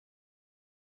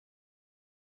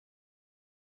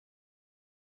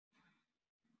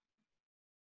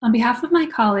On behalf of my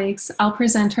colleagues, I'll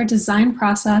present our design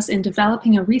process in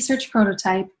developing a research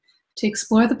prototype to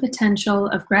explore the potential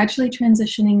of gradually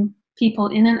transitioning people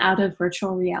in and out of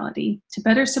virtual reality to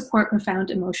better support profound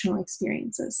emotional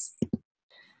experiences.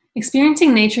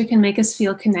 Experiencing nature can make us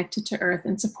feel connected to Earth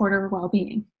and support our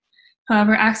well-being.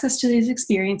 However, access to these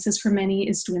experiences for many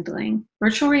is dwindling.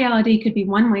 Virtual reality could be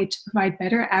one way to provide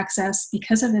better access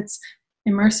because of its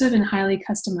immersive and highly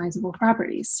customizable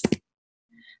properties.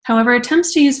 However,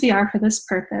 attempts to use VR for this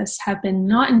purpose have been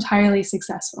not entirely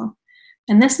successful,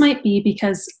 and this might be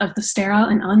because of the sterile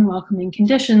and unwelcoming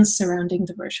conditions surrounding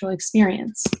the virtual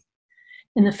experience.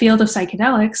 In the field of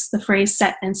psychedelics, the phrase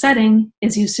set and setting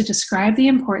is used to describe the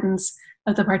importance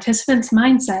of the participant's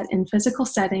mindset in physical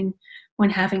setting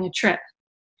when having a trip.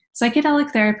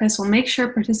 Psychedelic therapists will make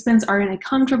sure participants are in a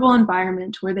comfortable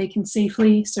environment where they can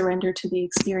safely surrender to the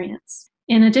experience.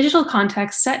 In a digital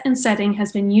context, set and setting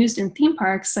has been used in theme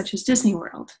parks such as Disney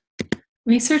World.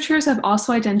 Researchers have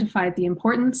also identified the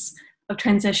importance of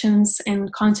transitions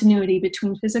and continuity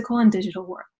between physical and digital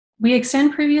work. We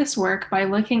extend previous work by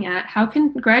looking at how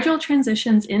can gradual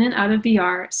transitions in and out of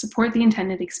VR support the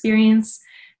intended experience,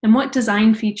 and what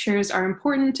design features are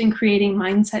important in creating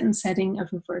mindset and setting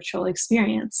of a virtual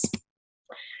experience.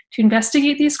 To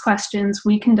investigate these questions,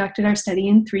 we conducted our study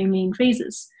in 3 main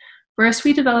phases. First,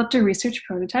 we developed a research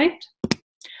prototype,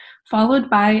 followed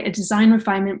by a design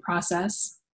refinement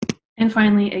process, and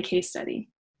finally, a case study.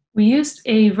 We used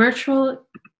a virtual,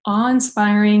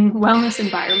 awe-inspiring wellness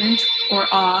environment, or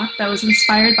awe, that was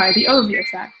inspired by the overview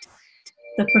effect,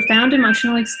 the profound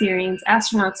emotional experience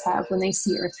astronauts have when they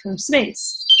see Earth from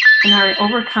space, and are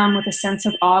overcome with a sense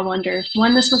of awe, wonder,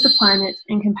 oneness with the planet,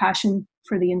 and compassion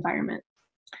for the environment.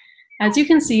 As you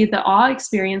can see, the awe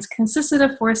experience consisted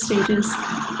of 4 stages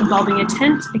involving a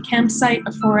tent, a campsite,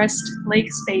 a forest,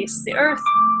 lake space, the Earth,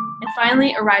 and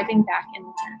finally arriving back in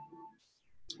the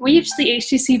tent. We used the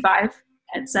HTC Vive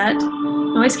headset,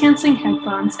 noise-canceling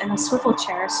headphones, and a swivel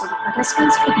chair so the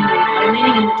participants could move by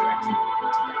leaning in the direction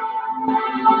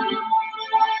they wanted to go.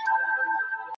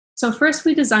 So first,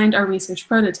 we designed our research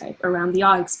prototype around the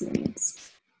awe experience.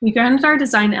 We grounded our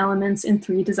design elements in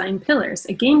 3 design pillars,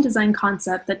 a game design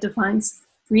concept that defines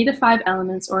 3 to 5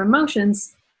 elements or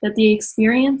emotions that the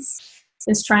experience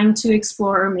is trying to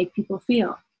explore or make people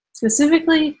feel.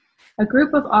 Specifically, a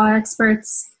group of awe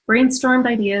experts brainstormed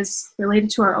ideas related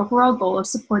to our overall goal of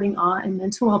supporting awe and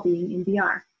mental well-being in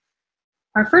VR.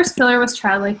 Our first pillar was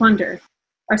childlike wonder.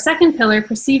 Our second pillar,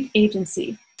 perceived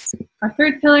agency. Our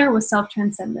third pillar was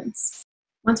self-transcendence.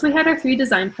 Once we had our 3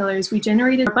 design pillars, we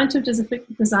generated a bunch of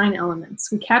design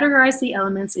elements. We categorized the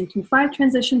elements into 5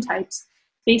 transition types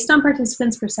based on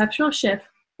participants' perceptual shift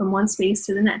from one space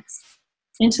to the next,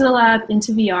 into the lab,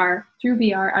 into VR, through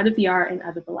VR, out of VR, and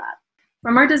out of the lab.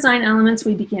 From our design elements,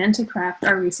 we began to craft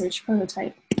our research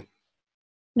prototype.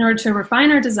 In order to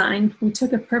refine our design, we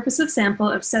took a purposive sample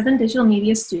of 7 digital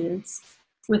media students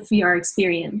with VR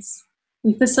experience.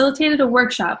 We facilitated a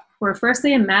workshop where first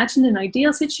they imagined an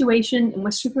ideal situation in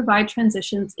which to provide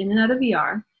transitions in and out of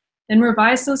VR, then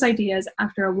revised those ideas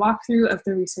after a walkthrough of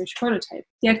the research prototype.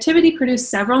 The activity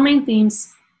produced several main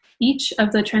themes, each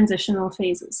of the transitional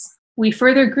phases. We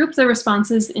further grouped the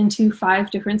responses into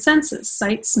 5 different senses: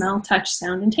 sight, smell, touch,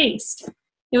 sound, and taste.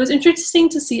 It was interesting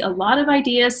to see a lot of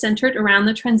ideas centered around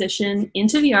the transition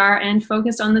into VR and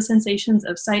focused on the sensations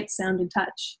of sight, sound, and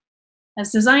touch.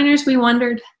 As designers, we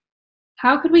wondered,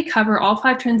 how could we cover all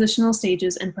 5 transitional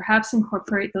stages and perhaps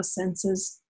incorporate those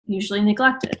senses usually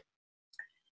neglected?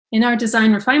 In our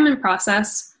design refinement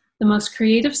process, the most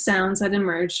creative sounds that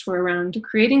emerged were around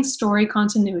creating story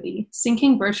continuity,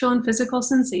 syncing virtual and physical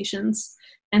sensations,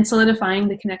 and solidifying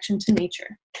the connection to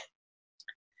nature.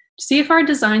 To see if our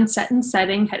design set and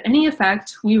setting had any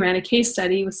effect, we ran a case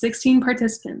study with 16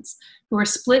 participants who were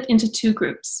split into 2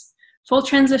 groups: full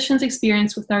transitions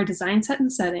experience with our design set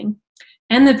and setting,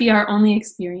 and the VR-only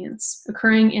experience,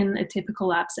 occurring in a typical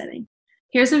lab setting.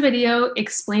 Here's a video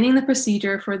explaining the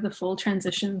procedure for the full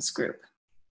transitions group.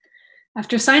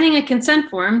 After signing a consent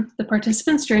form, the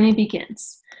participant's journey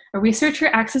begins. A researcher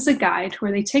acts as a guide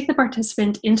where they take the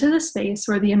participant into the space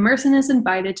where the immersant is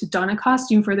invited to don a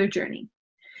costume for their journey.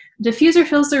 A diffuser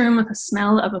fills the room with the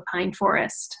smell of a pine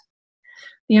forest.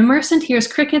 The immersant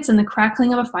hears crickets and the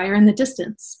crackling of a fire in the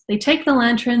distance. They take the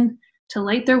lantern to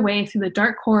light their way through the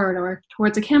dark corridor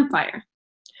towards a campfire.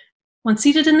 Once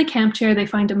seated in the camp chair, they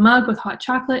find a mug with hot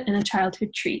chocolate and a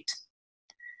childhood treat.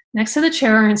 Next to the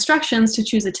chair are instructions to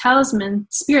choose a talisman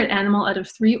spirit animal out of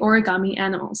 3 origami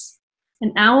animals: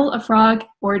 an owl, a frog,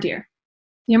 or a deer.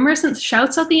 The immersant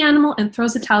shouts out the animal and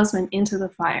throws the talisman into the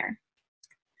fire.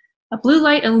 A blue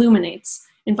light illuminates,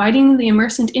 inviting the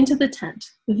immersant into the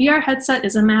tent. The VR headset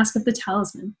is a mask of the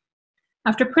talisman.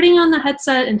 After putting on the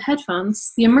headset and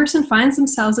headphones, the immersant finds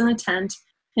themselves in a tent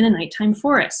in a nighttime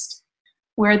forest,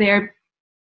 where they are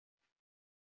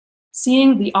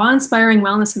seeing the awe-inspiring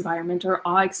wellness environment, or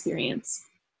awe experience.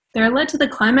 They are led to the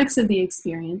climax of the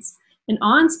experience, an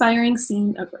awe-inspiring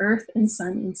scene of Earth and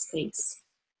Sun in space.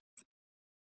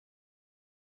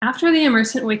 After the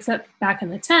immersant wakes up back in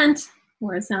the tent,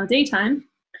 where it's now daytime,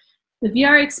 the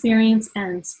VR experience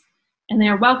ends, and they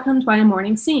are welcomed by a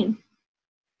morning scene.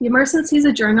 The immersant sees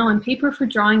a journal and paper for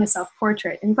drawing a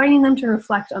self-portrait, inviting them to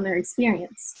reflect on their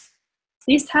experience.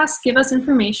 These tasks give us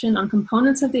information on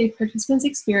components of the participant's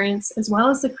experience, as well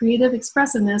as the creative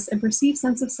expressiveness and perceived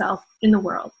sense of self in the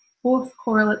world, both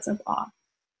correlates of awe.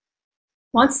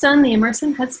 Once done, the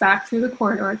immersant heads back through the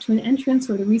corridor to an entrance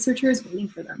where the researcher is waiting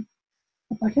for them.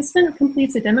 The participant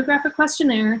completes a demographic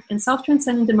questionnaire and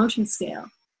self-transcendent emotion scale.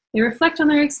 They reflect on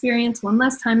their experience one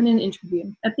last time in an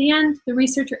interview. At the end, the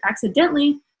researcher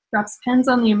accidentally drops pens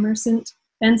on the immersant,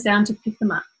 bends down to pick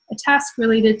them up, a task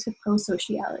related to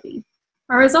prosociality.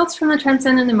 Our results from the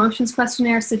Transcendent Emotions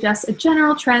Questionnaire suggest a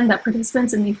general trend that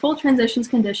participants in the full transitions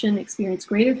condition experience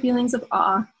greater feelings of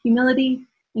awe, humility,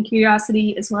 and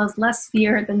curiosity, as well as less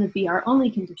fear than the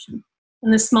VR-only condition.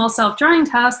 In the small self-drawing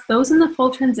task, those in the full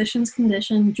transitions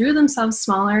condition drew themselves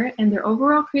smaller, and their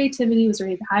overall creativity was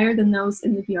rated higher than those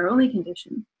in the VR-only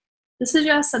condition. This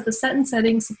suggests that the set and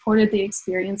setting supported the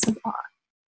experience of awe.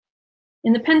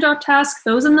 In the pen drop task,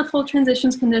 those in the full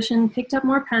transitions condition picked up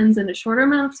more pens in a shorter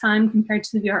amount of time compared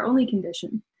to the VR-only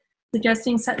condition,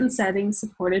 suggesting set and setting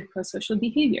supported prosocial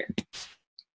behavior.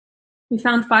 We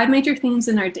found 5 major themes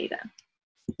in our data.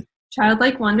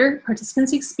 Childlike wonder,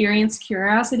 participants experienced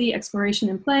curiosity, exploration,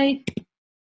 and play.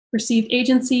 Perceived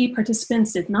agency,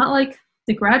 participants did not like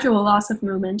the gradual loss of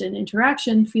movement and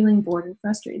interaction, feeling bored and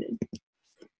frustrated.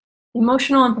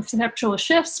 Emotional and perceptual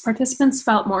shifts, participants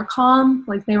felt more calm,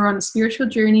 like they were on a spiritual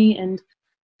journey, and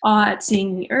awe at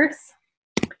seeing the earth.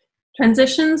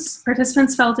 Transitions,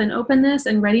 participants felt an openness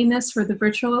and readiness for the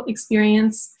virtual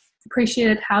experience,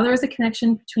 appreciated how there was a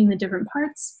connection between the different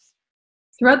parts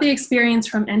throughout the experience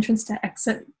from entrance to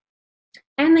exit,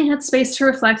 and they had space to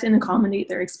reflect and accommodate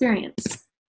their experience.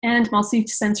 And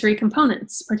multi-sensory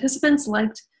components, participants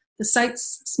liked the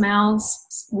sights,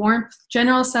 smells, warmth,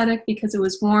 general aesthetic because it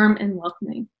was warm and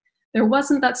welcoming. There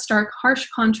wasn't that stark, harsh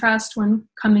contrast when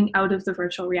coming out of the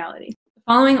virtual reality. The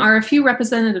following are a few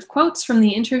representative quotes from the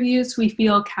interviews we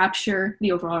feel capture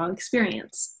the overall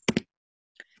experience.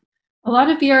 A lot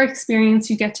of VR experience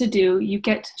you get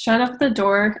shut up the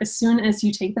door as soon as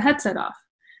you take the headset off.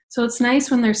 So it's nice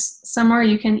when there's somewhere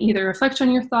you can either reflect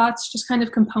on your thoughts, just kind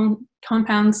of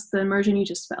compounds the immersion you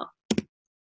just felt.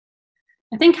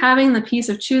 I think having the piece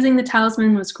of choosing the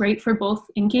talisman was great for both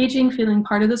engaging, feeling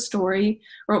part of the story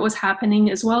or what was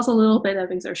happening, as well as a little bit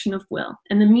of exertion of will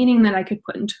and the meaning that I could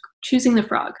put into choosing the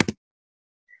frog.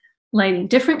 Lighting,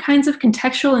 different kinds of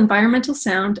contextual environmental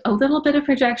sound, a little bit of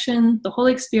projection, the whole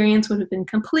experience would have been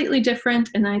completely different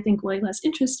and I think way less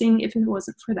interesting if it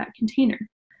wasn't for that container.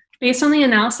 Based on the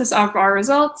analysis of our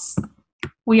results,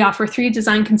 we offer 3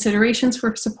 design considerations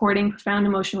for supporting profound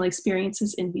emotional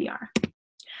experiences in VR.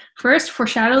 First,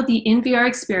 foreshadow the in-VR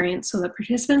experience so that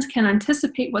participants can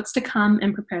anticipate what's to come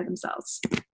and prepare themselves.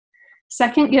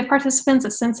 Second, give participants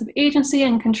a sense of agency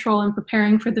and control in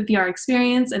preparing for the VR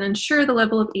experience and ensure the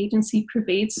level of agency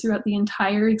pervades throughout the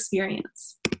entire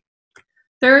experience.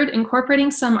 Third, incorporating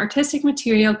some artistic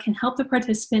material can help the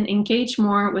participant engage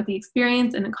more with the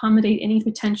experience and accommodate any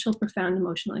potential profound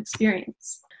emotional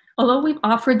experience. Although we've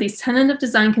offered these tentative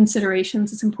design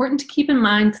considerations, it's important to keep in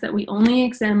mind that we only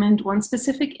examined one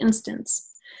specific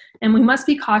instance, and we must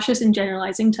be cautious in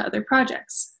generalizing to other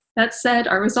projects. That said,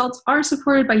 our results are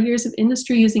supported by years of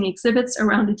industry using exhibits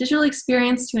around a digital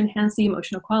experience to enhance the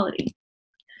emotional quality.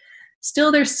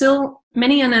 Still, there's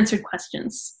many unanswered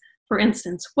questions. For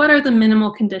instance, what are the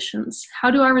minimal conditions? How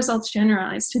do our results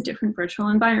generalize to different virtual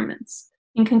environments?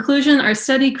 In conclusion, our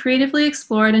study creatively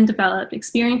explored and developed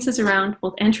experiences around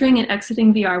both entering and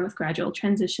exiting VR with gradual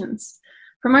transitions.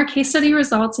 From our case study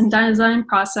results and design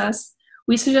process,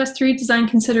 we suggest 3 design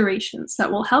considerations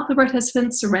that will help the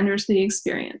participants surrender to the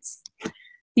experience.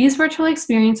 These virtual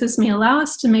experiences may allow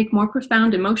us to make more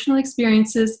profound emotional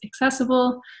experiences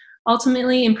accessible,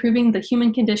 ultimately improving the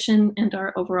human condition and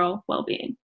our overall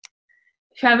well-being.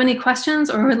 If you have any questions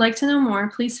or would like to know more,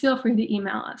 please feel free to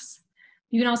email us.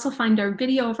 You can also find our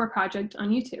video of our project on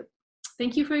YouTube.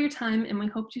 Thank you for your time, and we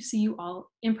hope to see you all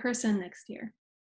in person next year.